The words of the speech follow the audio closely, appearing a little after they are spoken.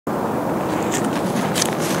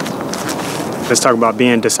Let's talk about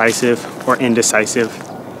being decisive or indecisive.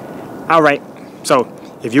 All right, so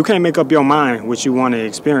if you can't make up your mind what you want to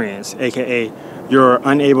experience, aka you're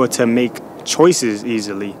unable to make choices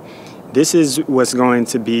easily, this is what's going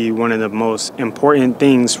to be one of the most important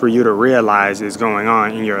things for you to realize is going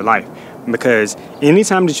on in your life. Because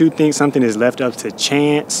anytime that you think something is left up to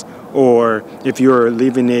chance, or if you're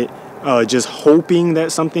leaving it just hoping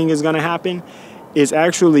that something is going to happen, it's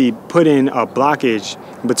actually putting a blockage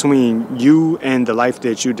between you and the life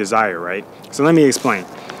that you desire, right? So let me explain.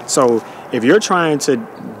 So if you're trying to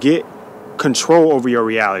get control over your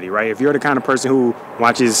reality, right? If you're the kind of person who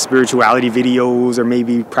watches spirituality videos or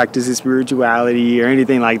maybe practices spirituality or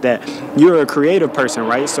anything like that, you're a creative person,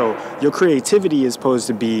 right? So your creativity is supposed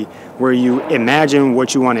to be where you imagine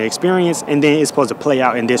what you want to experience, and then it's supposed to play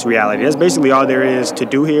out in this reality. That's basically all there is to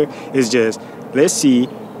do here, is just let's see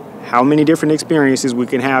how many different experiences we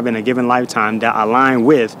can have in a given lifetime that align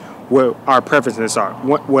with what our preferences are,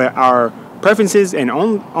 what our preferences and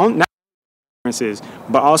not preferences,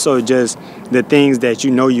 but also just the things that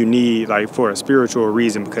you know you need, like for a spiritual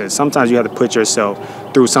reason, because sometimes you have to put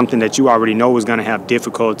yourself through something that you already know is going to have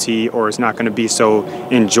difficulty, or it's not going to be so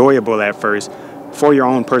enjoyable at first for your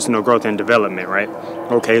own personal growth and development, right?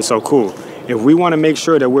 Okay, so cool. If we want to make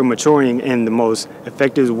sure that we're maturing in the most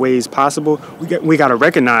effective ways possible, we got to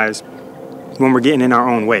recognize when we're getting in our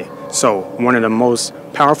own way. So one of the most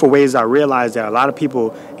powerful ways I realize that a lot of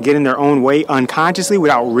people get in their own way unconsciously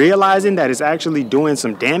without realizing that it's actually doing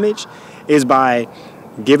some damage is by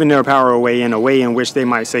giving their power away in a way in which they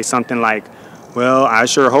might say something like, well, I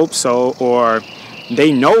sure hope so, or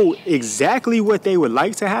they know exactly what they would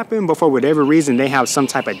like to happen, but for whatever reason, they have some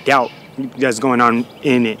type of doubt that's going on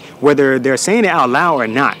in it, whether they're saying it out loud or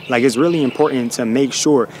not. Like, it's really important to make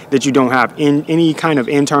sure that you don't have any kind of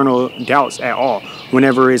internal doubts at all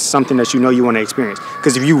whenever it's something that you know you want to experience.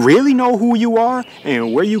 Because if you really know who you are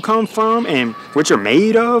and where you come from and what you're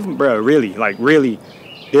made of, bro, really,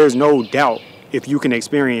 there's no doubt if you can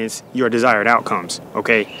experience your desired outcomes,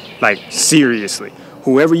 okay? Like, seriously.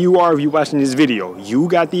 Whoever you are, if you're watching this video, you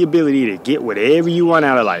got the ability to get whatever you want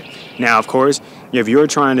out of life. Now, of course, if you're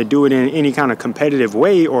trying to do it in any kind of competitive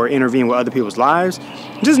way or intervene with other people's lives,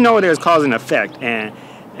 just know there's cause and effect. And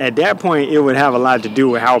at that point, it would have a lot to do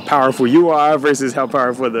with how powerful you are versus how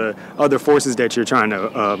powerful the other forces that you're trying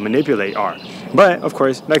to manipulate are. But, of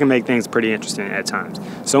course, that can make things pretty interesting at times.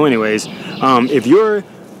 So anyways, if you're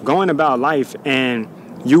going about life and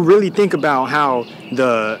you really think about how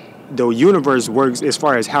the universe works as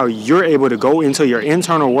far as how you're able to go into your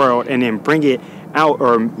internal world and then bring it out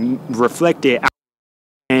or reflect it out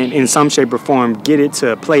and in some shape or form get it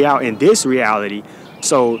to play out in this reality.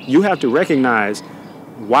 So you have to recognize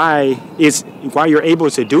why you're able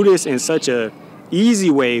to do this in such a easy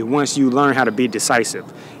way once you learn how to be decisive.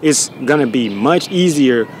 It's gonna be much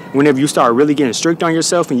easier whenever you start really getting strict on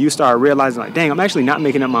yourself and you start realizing, like, dang, I'm actually not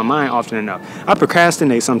making up my mind often enough. I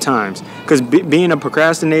procrastinate sometimes, because being a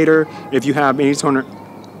procrastinator, if you have any sort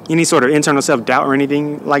of internal self-doubt or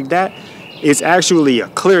anything like that, it's actually a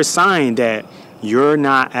clear sign that you're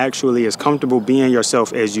not actually as comfortable being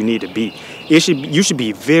yourself as you need to be. You should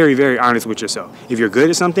be very, very honest with yourself. If you're good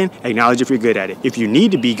at something, acknowledge if you're good at it. If you need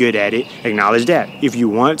to be good at it, acknowledge that. If you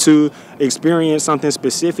want to experience something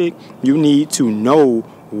specific, you need to know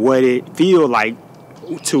what it feels like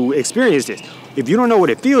to experience this. If you don't know what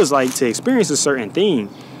it feels like to experience a certain thing,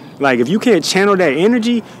 like if you can't channel that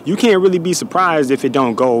energy, you can't really be surprised if it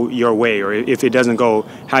don't go your way or if it doesn't go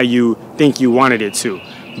how you think you wanted it to.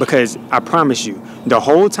 Because I promise you, the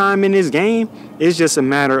whole time in this game, it's just a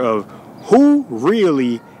matter of who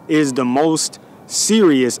really is the most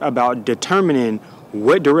serious about determining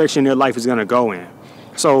what direction their life is going to go in.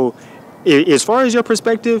 So as far as your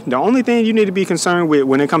perspective, the only thing you need to be concerned with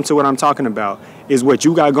when it comes to what I'm talking about is what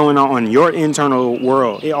you got going on your internal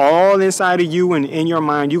world. All inside of you and in your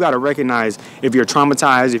mind, you got to recognize if you're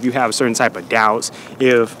traumatized, if you have a certain type of doubts,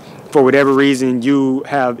 if for whatever reason you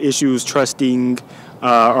have issues trusting,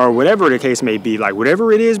 or whatever the case may be. Like,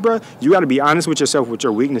 whatever it is, bro, you got to be honest with yourself, what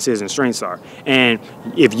your weaknesses and strengths are. And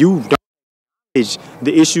if you don't acknowledge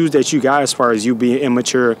the issues that you got as far as you being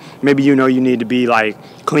immature, maybe you know you need to be, like,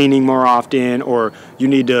 cleaning more often, or you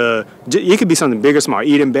need to, it could be something big or small,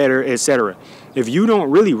 eating better, etc. If you don't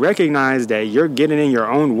really recognize that you're getting in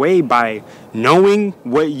your own way by knowing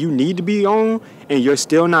what you need to be on and you're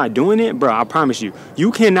still not doing it, bro, I promise you,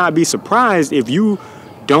 you cannot be surprised if you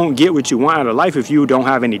don't get what you want out of life if you don't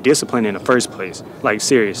have any discipline in the first place. Like,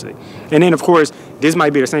 seriously. And then, of course, this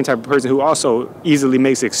might be the same type of person who also easily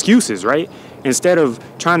makes excuses, right? Instead of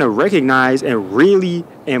trying to recognize and really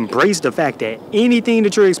embrace the fact that anything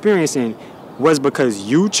that you're experiencing was because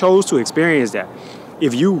you chose to experience that.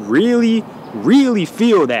 If you really, really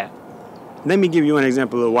feel that, let me give you an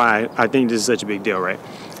example of why I think this is such a big deal, right?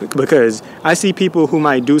 Because I see people who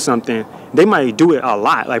might do something, they might do it a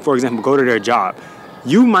lot. Like, for example, go to their job.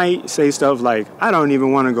 You might say stuff like, I don't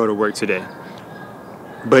even want to go to work today.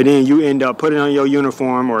 But then you end up putting on your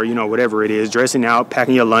uniform or, whatever it is, dressing out,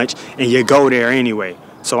 packing your lunch, and you go there anyway.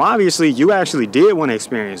 So obviously, you actually did want to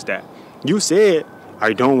experience that. You said,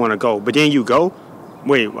 I don't want to go. But then you go.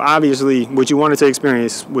 Wait, obviously, what you wanted to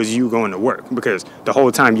experience was you going to work because the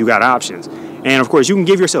whole time you got options. And, of course, you can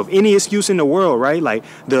give yourself any excuse in the world, right? Like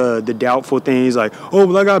the doubtful things like, oh,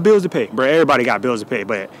 well, I got bills to pay. But everybody got bills to pay.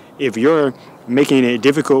 But if you're making it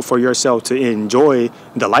difficult for yourself to enjoy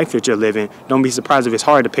the life that you're living, don't be surprised if it's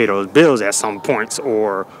hard to pay those bills at some points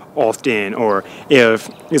or often, or if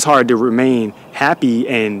it's hard to remain happy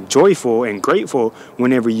and joyful and grateful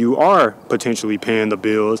whenever you are potentially paying the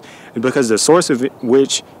bills, because the source of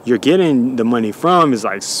which you're getting the money from is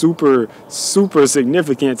like super, super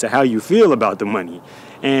significant to how you feel about the money.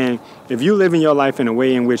 And if you live in your life in a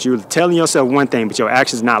way in which you're telling yourself one thing, but your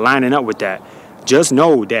actions not lining up with that, just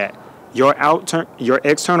know that your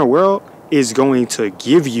external world is going to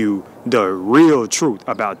give you the real truth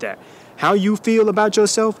about that. How you feel about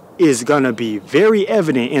yourself is going to be very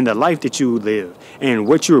evident in the life that you live and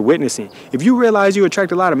what you're witnessing. If you realize you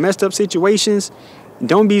attract a lot of messed up situations,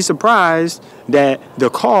 don't be surprised that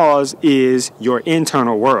the cause is your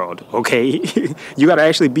internal world, okay? You got to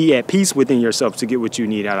actually be at peace within yourself to get what you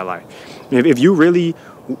need out of life. If you really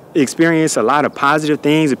experience a lot of positive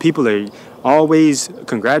things and people are always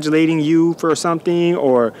congratulating you for something,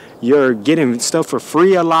 or you're getting stuff for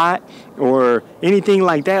free a lot, or anything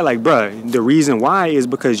like that, like, bruh, the reason why is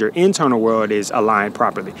because your internal world is aligned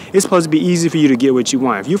properly. It's supposed to be easy for you to get what you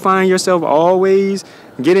want. If you find yourself always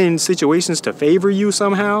getting situations to favor you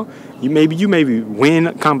somehow, you maybe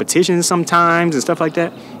win competitions sometimes and stuff like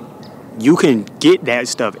that, you can get that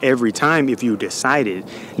stuff every time if you decided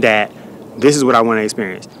that this is what I want to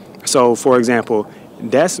experience. So, for example,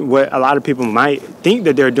 that's what a lot of people might think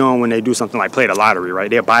that they're doing when they do something like play the lottery, right?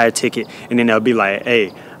 They'll buy a ticket and then they'll be like,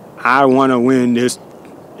 hey, I want to win this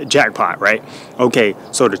jackpot, right? Okay,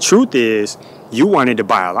 so the truth is you wanted to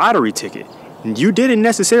buy a lottery ticket. You didn't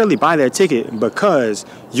necessarily buy that ticket because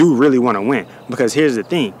you really want to win. Because here's the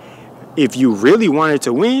thing. If you really wanted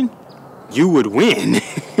to win, you would win.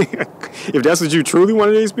 If that's what you truly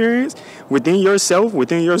wanted to experience within yourself,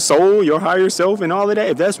 within your soul, your higher self and all of that,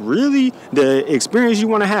 if that's really the experience you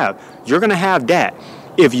want to have, you're going to have that.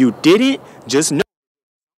 If you didn't, just know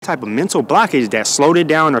type of mental blockage that slowed it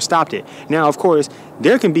down or stopped it. Now, of course,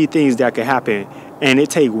 there can be things that could happen and it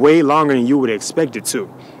take way longer than you would expect it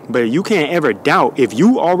to. But you can't ever doubt if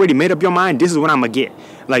you already made up your mind, this is what I'm going to get.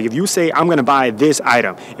 Like if you say, I'm going to buy this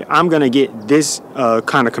item, I'm going to get this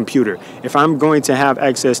kind of computer, if I'm going to have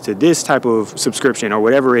access to this type of subscription or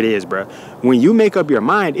whatever it is, bro. When you make up your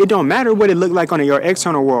mind, it don't matter what it look like on your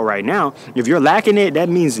external world right now. If you're lacking it, that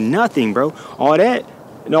means nothing, bro. All that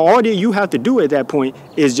you have to do at that point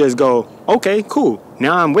is just go, okay, cool.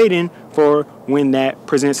 Now I'm waiting for when that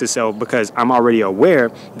presents itself, because I'm already aware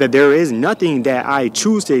that there is nothing that I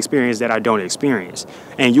choose to experience that I don't experience.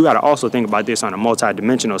 And you got to also think about this on a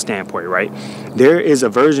multi-dimensional standpoint, right? There is a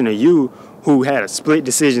version of you who had split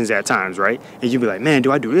decisions at times, right? And you be like, man,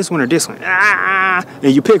 do I do this one or this one?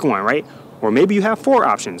 And you pick one, right? Or maybe you have 4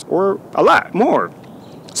 options or a lot more.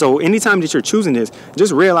 So anytime that you're choosing this,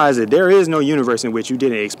 just realize that there is no universe in which you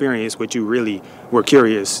didn't experience what you really were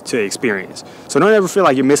curious to experience. So don't ever feel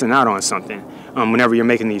like you're missing out on something whenever you're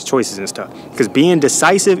making these choices and stuff. Because being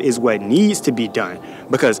decisive is what needs to be done.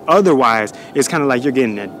 Because otherwise, it's kind of like you're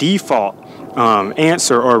getting a default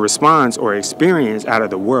answer or response or experience out of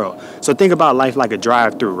the world. So think about life like a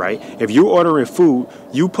drive-through, right? If you're ordering food,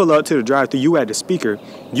 you pull up to the drive-through, you at the speaker,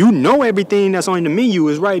 you know everything that's on the menu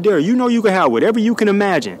is right there. You know you can have whatever you can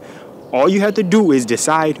imagine. All you have to do is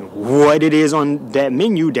decide what it is on that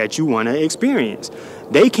menu that you want to experience.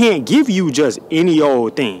 They can't give you just any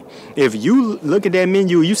old thing. If you look at that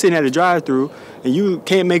menu, you sitting at a drive-through, and you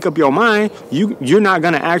can't make up your mind, you're not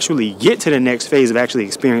going to actually get to the next phase of actually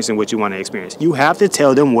experiencing what you want to experience. You have to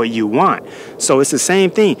tell them what you want. So it's the same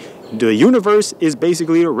thing. The universe is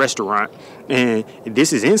basically a restaurant, and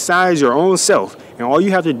this is inside your own self. And all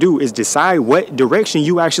you have to do is decide what direction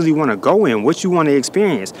you actually want to go in, what you want to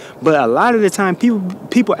experience. But a lot of the time,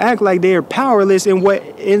 people act like they're powerless in what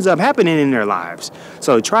ends up happening in their lives.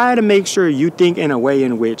 So try to make sure you think in a way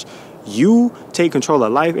in which you take control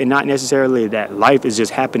of life and not necessarily that life is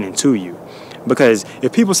just happening to you. Because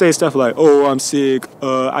if people say stuff like, oh, I'm sick,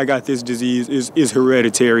 I got this disease, is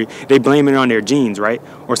hereditary, they blame it on their genes, right?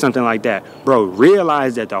 Or something like that. Bro,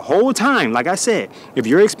 realize that the whole time, like I said, if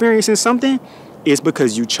you're experiencing something, it's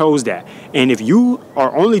because you chose that. And if you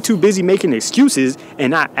are only too busy making excuses and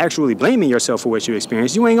not actually blaming yourself for what you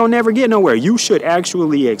experienced, you ain't gonna never get nowhere. You should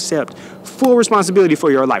actually accept full responsibility for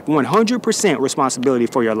your life, 100% responsibility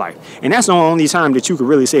for your life. And that's the only time that you could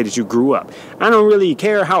really say that you grew up. I don't really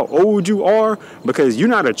care how old you are, because you're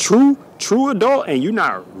not a true adult, and you're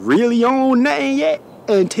not really on nothing yet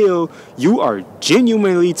until you are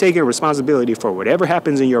genuinely taking responsibility for whatever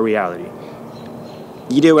happens in your reality.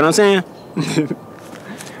 You get what I'm saying?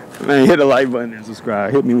 Man, hit the like button and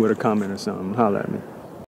subscribe. Hit me with a comment or something. Holla at me.